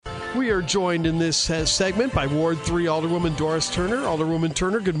We are joined in this segment by Ward 3 Alderwoman Doris Turner. Alderwoman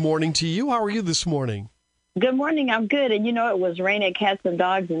Turner, good morning to you. How are you this morning? Good morning. I'm good. And, it was raining cats and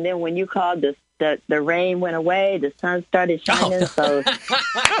dogs. And then when you called, the rain went away. The sun started shining. So,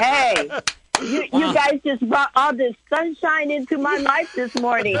 hey, you guys just brought all this sunshine into my life this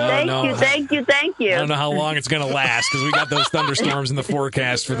morning. Thank you. I don't know how long it's going to last because we got those thunderstorms in the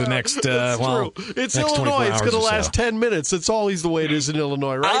forecast for the next, it's Illinois. It's going to last 10 minutes. It's always the way it is in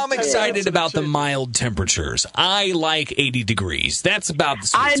Illinois, right? I'm excited about the mild temperatures. I like 80 degrees. That's about the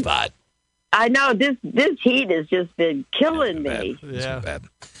sweet spot. I know this heat has just been killing me. Yeah.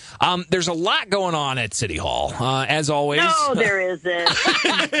 There's a lot going on at City Hall, as always. No, there isn't.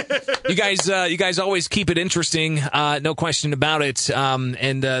 You guys always keep it interesting, no question about it.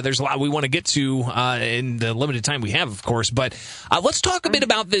 And there's a lot we want to get to in the limited time we have, of course. But let's talk a bit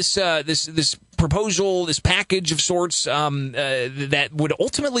about this proposal, this package of sorts that would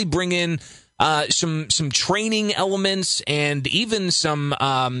ultimately bring in some training elements and even some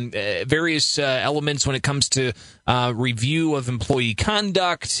various elements when it comes to review of employee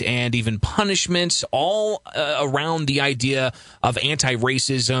conduct and even punishments, all around the idea of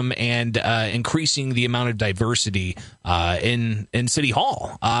anti-racism and increasing the amount of diversity in City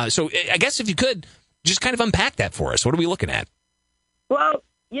Hall. So I guess if you could just kind of unpack that for us, what are we looking at? Well,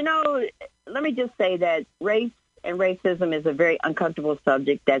 let me just say that race and racism is a very uncomfortable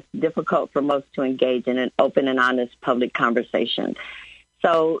subject that's difficult for most to engage in an open and honest public conversation.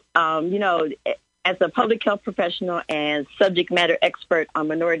 So, as a public health professional and subject matter expert on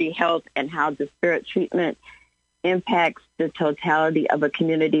minority health and how disparate treatment impacts the totality of a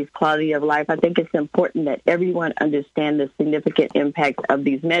community's quality of life, I think it's important that everyone understand the significant impact of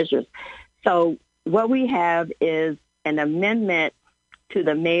these measures. So what we have is an amendment to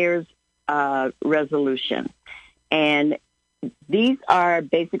the mayor's resolution. And these are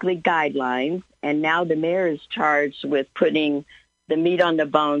basically guidelines, and now the mayor is charged with putting the meat on the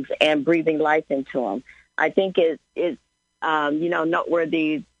bones and breathing life into them. I think it's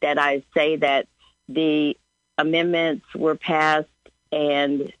noteworthy that I say that the amendments were passed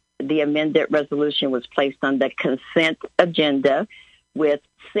and the amended resolution was placed on the consent agenda with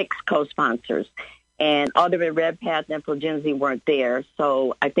 6 co-sponsors. And Alderman Redpath and Fulgenzi weren't there,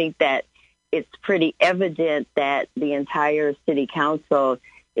 so I think that it's pretty evident that the entire city council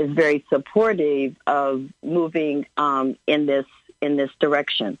is very supportive of moving in this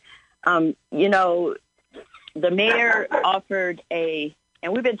direction. The mayor offered and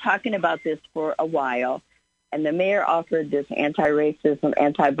we've been talking about this for a while, and the mayor offered this anti-racism,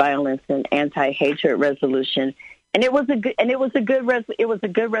 anti-violence, and anti-hatred resolution. And it was a good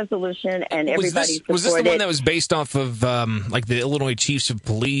resolution, and everybody supported. Was this the one that was based off of the Illinois Chiefs of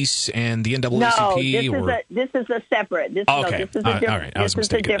Police and the NAACP? No, this is a separate. This is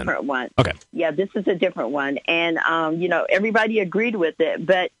a different one. Okay. Yeah, this is a different one, and everybody agreed with it,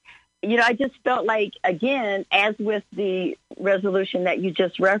 but I just felt like, again, as with the resolution that you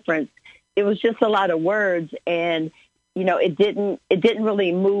just referenced, it was just a lot of words, and it didn't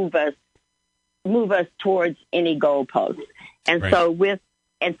really move us towards any goalposts. And right.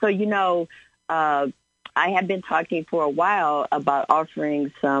 I have been talking for a while about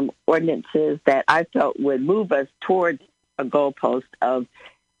offering some ordinances that I felt would move us towards a goalpost of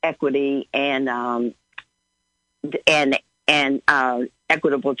equity and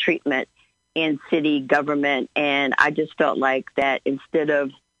equitable treatment in city government. And I just felt like that instead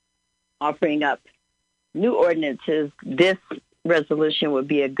of offering up new ordinances, this resolution would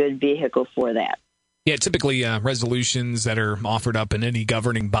be a good vehicle for that. Yeah, typically resolutions that are offered up in any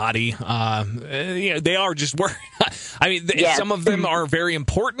governing body, they are just work. I mean, yes. Some of them are very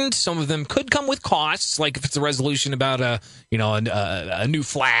important. Some of them could come with costs, like if it's a resolution about a new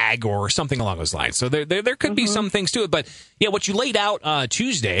flag or something along those lines. So there could be some things to it. But yeah, what you laid out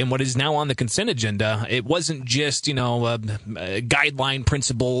Tuesday and what is now on the consent agenda, it wasn't just guideline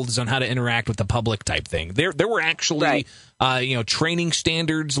principles on how to interact with the public type thing. There were actually training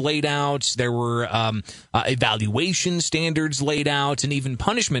standards laid out. There were evaluation standards laid out, and even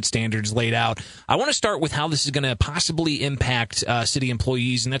punishment standards laid out. I want to start with how this is going to possibly impact city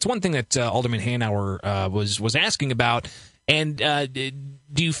employees, and that's one thing that Alderman Hanauer was asking about. And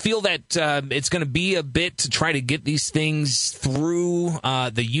do you feel that it's going to be a bit to try to get these things through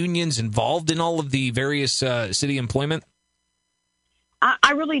the unions involved in all of the various city employment?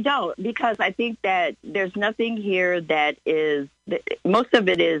 I really don't, because I think that there's nothing here that is, most of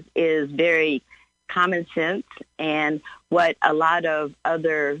it is very common sense, and what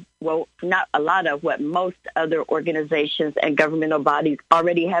most other organizations and governmental bodies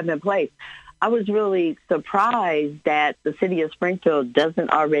already have in place. I was really surprised that the city of Springfield doesn't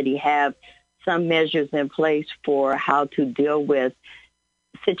already have some measures in place for how to deal with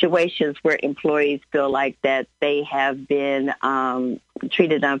situations where employees feel like that they have been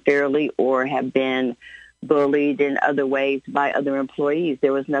treated unfairly or have been bullied in other ways by other employees.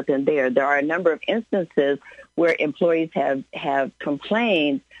 There was nothing there. There are a number of instances where employees have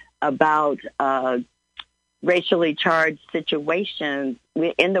complained about racially charged situations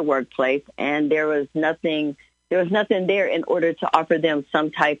in the workplace, and there was nothing there in order to offer them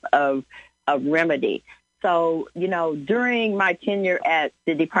some type of remedy. So, during my tenure at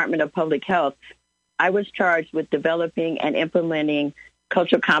the Department of Public Health, I was charged with developing and implementing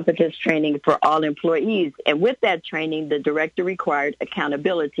cultural competence training for all employees. And with that training, the director required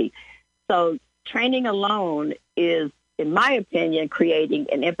accountability. So training alone is, in my opinion, creating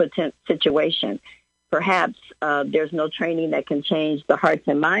an impotent situation. Perhaps there's no training that can change the hearts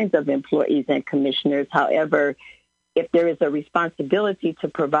and minds of employees and commissioners. However, if there is a responsibility to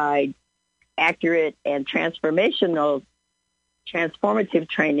provide accurate and transformative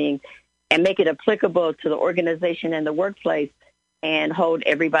training and make it applicable to the organization and the workplace and hold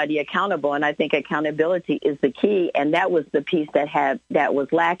everybody accountable. And I think accountability is the key, and that was the piece that was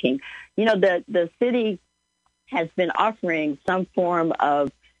lacking. The city has been offering some form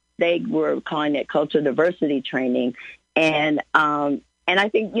of, they were calling it cultural diversity training, and I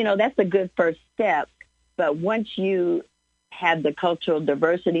think that's a good first step. But once you have the cultural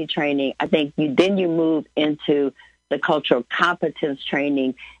diversity training, I think you move into the cultural competence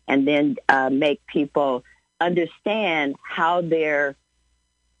training, and then make people understand how their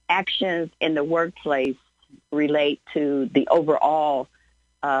actions in the workplace relate to the overall,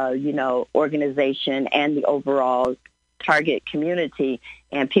 organization and the overall target community,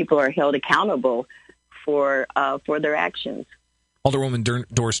 and people are held accountable for their actions. Alderwoman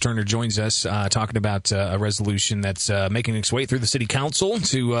Doris Turner joins us talking about a resolution that's making its way through the city council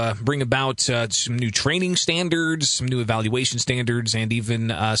to bring about some new training standards, some new evaluation standards, and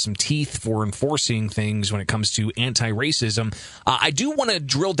even some teeth for enforcing things when it comes to anti-racism. I do want to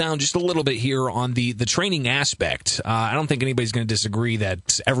drill down just a little bit here on the training aspect. I don't think anybody's going to disagree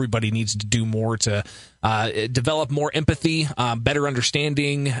that everybody needs to do more to develop more empathy, better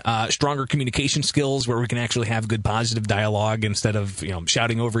understanding, stronger communication skills where we can actually have good positive dialogue instead of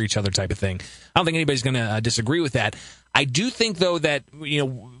shouting over each other type of thing. I don't think anybody's going to disagree with that. I do think, though, that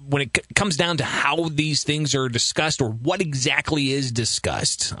when it comes down to how these things are discussed or what exactly is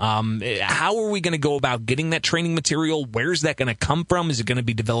discussed, how are we going to go about getting that training material? Where's that going to come from? Is it going to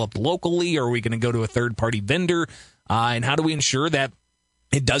be developed locally, or are we going to go to a third-party vendor? And how do we ensure that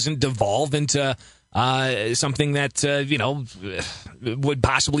it doesn't devolve into something that would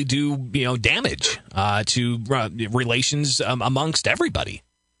possibly do damage to relations amongst everybody?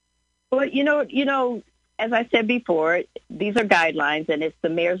 Well, as I said before, these are guidelines, and it's the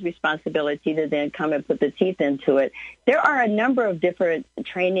mayor's responsibility to then come and put the teeth into it. There are a number of different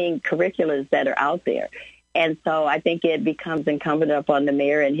training curriculums that are out there, and so I think it becomes incumbent upon the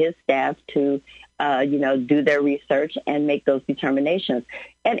mayor and his staff to do their research and make those determinations.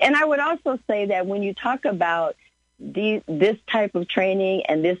 And I would also say that when you talk about this type of training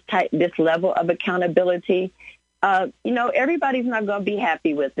and this level of accountability, everybody's not going to be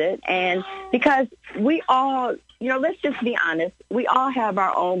happy with it. And because we all, let's just be honest, we all have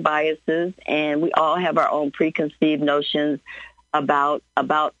our own biases and we all have our own preconceived notions about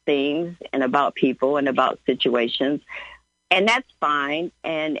things and about people and about situations. And that's fine.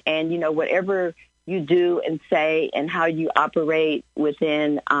 And whatever you do and say and how you operate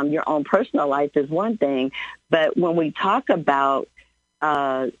within your own personal life is one thing. But when we talk about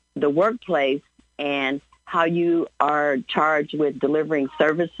the workplace and how you are charged with delivering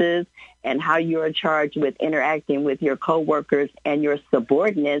services and how you are charged with interacting with your coworkers and your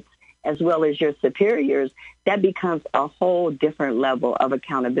subordinates as well as your superiors, that becomes a whole different level of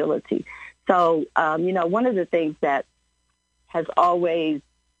accountability. So, one of the things that has always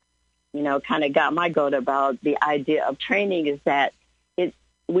kind of got my goat about the idea of training is that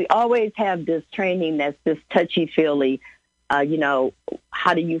we always have this training that's this touchy-feely,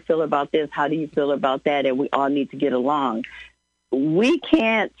 how do you feel about this? How do you feel about that? And we all need to get along. I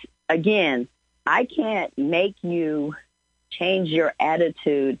can't make you change your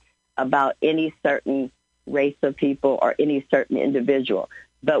attitude about any certain race of people or any certain individual.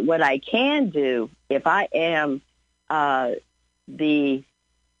 But what I can do, if I am the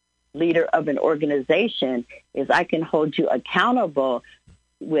leader of an organization, is I can hold you accountable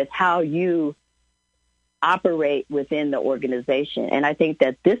with how you operate within the organization. And I think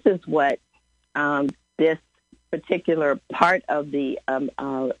that this is what this particular part of the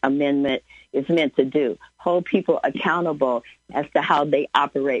amendment is meant to do, hold people accountable as to how they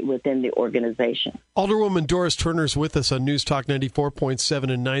operate within the organization. Alderwoman Doris Turner is with us on News Talk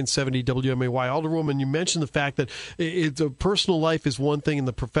 94.7 and 970 WMAY. Alderwoman, you mentioned the fact that the personal life is one thing and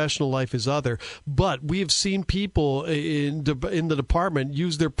the professional life is other, but we have seen people in the department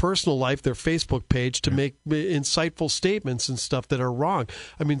use their personal life, their Facebook page, to make insightful statements and stuff that are wrong.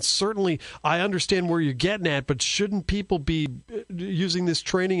 I mean, certainly I understand where you're getting at, but shouldn't people be using this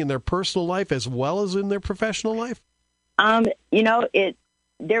training in their personal life as well as in their professional life? There's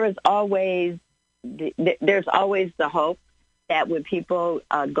always the hope that when people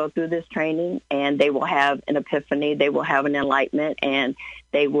go through this training and they will have an epiphany, they will have an enlightenment, and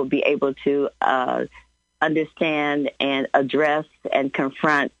they will be able to understand and address and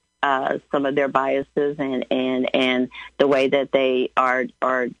confront some of their biases and the way that they are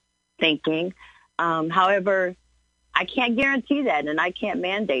thinking. However, I can't guarantee that, and I can't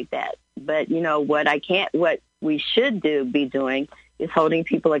mandate that. But what we should be doing is holding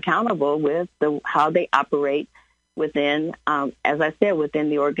people accountable with how they operate within, as I said, within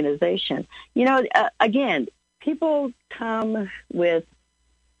the organization. Again, people come with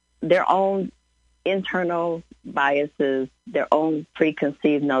their own internal biases, their own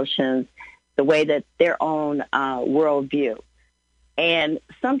preconceived notions, the way that their own worldview. And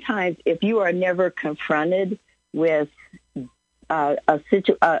sometimes if you are never confronted with a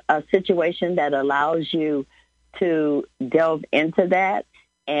situation that allows you to delve into that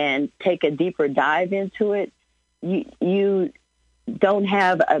and take a deeper dive into it, you don't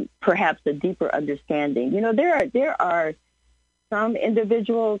have perhaps a deeper understanding. There are some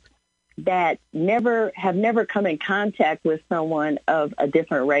individuals that have never come in contact with someone of a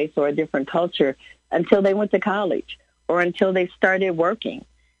different race or a different culture until they went to college or until they started working.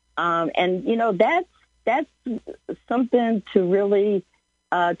 That's something to really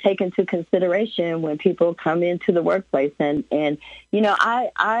take into consideration when people come into the workplace. And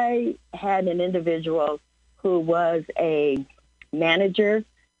I had an individual who was a manager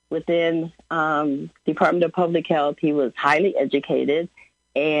within Department of Public Health. He was highly educated,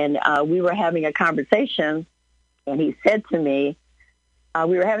 and we were having a conversation, and he said to me,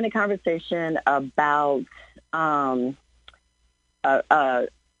 we were having a conversation about violence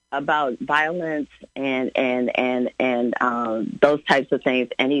and those types of things.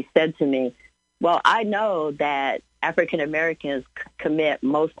 And he said to me, well, I know that African Americans commit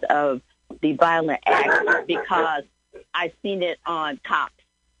most of the violent acts because I've seen it on cops.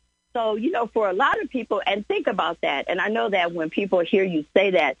 So, for a lot of people, and think about that, and I know that when people hear you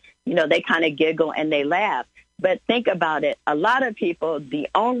say that, they kind of giggle and they laugh. But think about it. A lot of people, the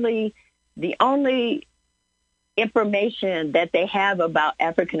only information that they have about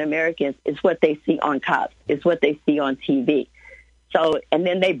African Americans is what they see on cops, is what they see on TV. So, and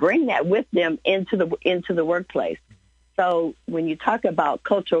then they bring that with them into the workplace. So when you talk about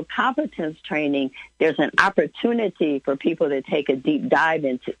cultural competence training, there's an opportunity for people to take a deep dive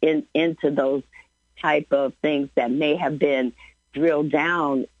into those type of things that may have been drilled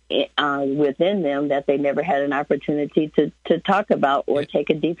down within them that they never had an opportunity to talk about or take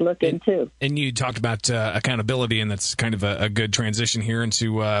a deep look into. And you talked about accountability, and that's kind of a good transition here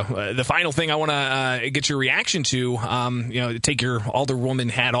into the final thing I want to get your reaction to. Take your alderwoman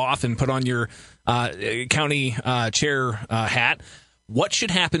hat off and put on your county chair hat. What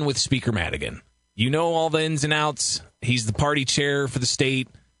should happen with Speaker Madigan? You know all the ins and outs. He's the party chair for the state.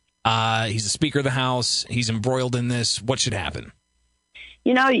 He's the Speaker of the House. He's embroiled in this. What should happen?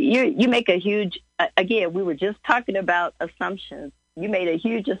 You make a huge, again, we were just talking about assumptions. You made a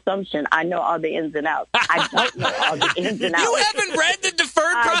huge assumption. I know all the ins and outs. I don't know all the ins and outs. You haven't read the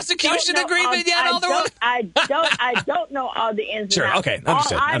deferred prosecution agreement yet, Alderwoman? I don't know all the ins and outs. Sure, okay,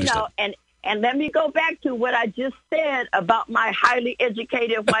 understood. All I know, and let me go back to what I just said about my highly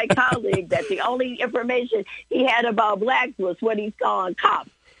educated white colleague, that the only information he had about blacks was what he saw on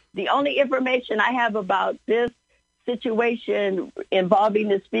cops. The only information I have about this situation involving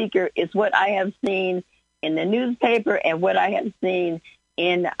the speaker is what I have seen in the newspaper and what I have seen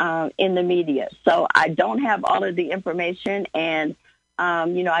in the media. So I don't have all of the information, and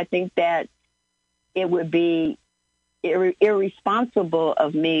I think that it would be irresponsible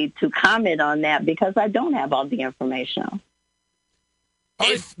of me to comment on that because I don't have all the information.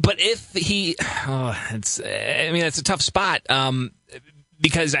 It's a tough spot.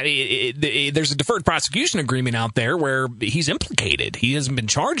 Because there's a deferred prosecution agreement out there where he's implicated. He hasn't been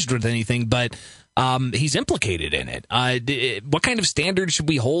charged with anything, but he's implicated in it. What kind of standards should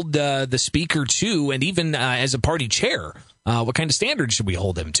we hold the speaker to, and even as a party chair, what kind of standards should we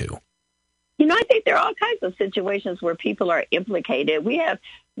hold him to? I think there are all kinds of situations where people are implicated. We have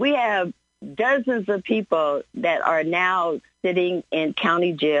dozens of people that are now sitting in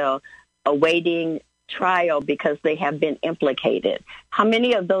county jail awaiting trial because they have been implicated. How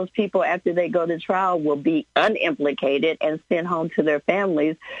many of those people, after they go to trial, will be unimplicated and sent home to their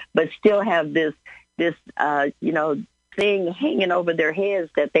families, but still have this thing hanging over their heads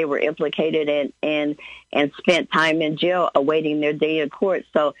that they were implicated and spent time in jail awaiting their day in court?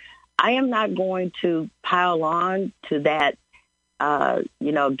 So I am not going to pile on to that,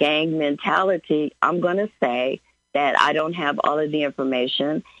 gang mentality. I'm going to say that I don't have all of the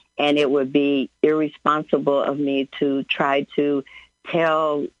information, and it would be irresponsible of me to try to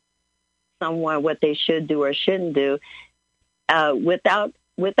tell someone what they should do or shouldn't do without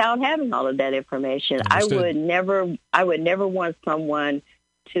having all of that information. Understood. I would never want someone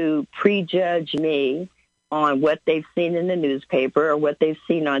to prejudge me on what they've seen in the newspaper or what they've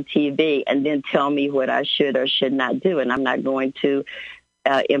seen on TV and then tell me what I should or should not do. And I'm not going to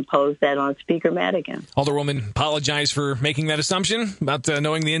impose that on Speaker Madigan. Alderwoman, apologize for making that assumption about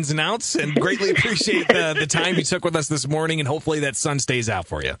knowing the ins and outs, and greatly appreciate the time you took with us this morning, and hopefully that sun stays out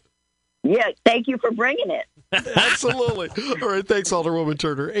for you. Yeah, thank you for bringing it. Absolutely. All right, thanks, Alderwoman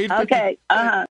Turner. Okay.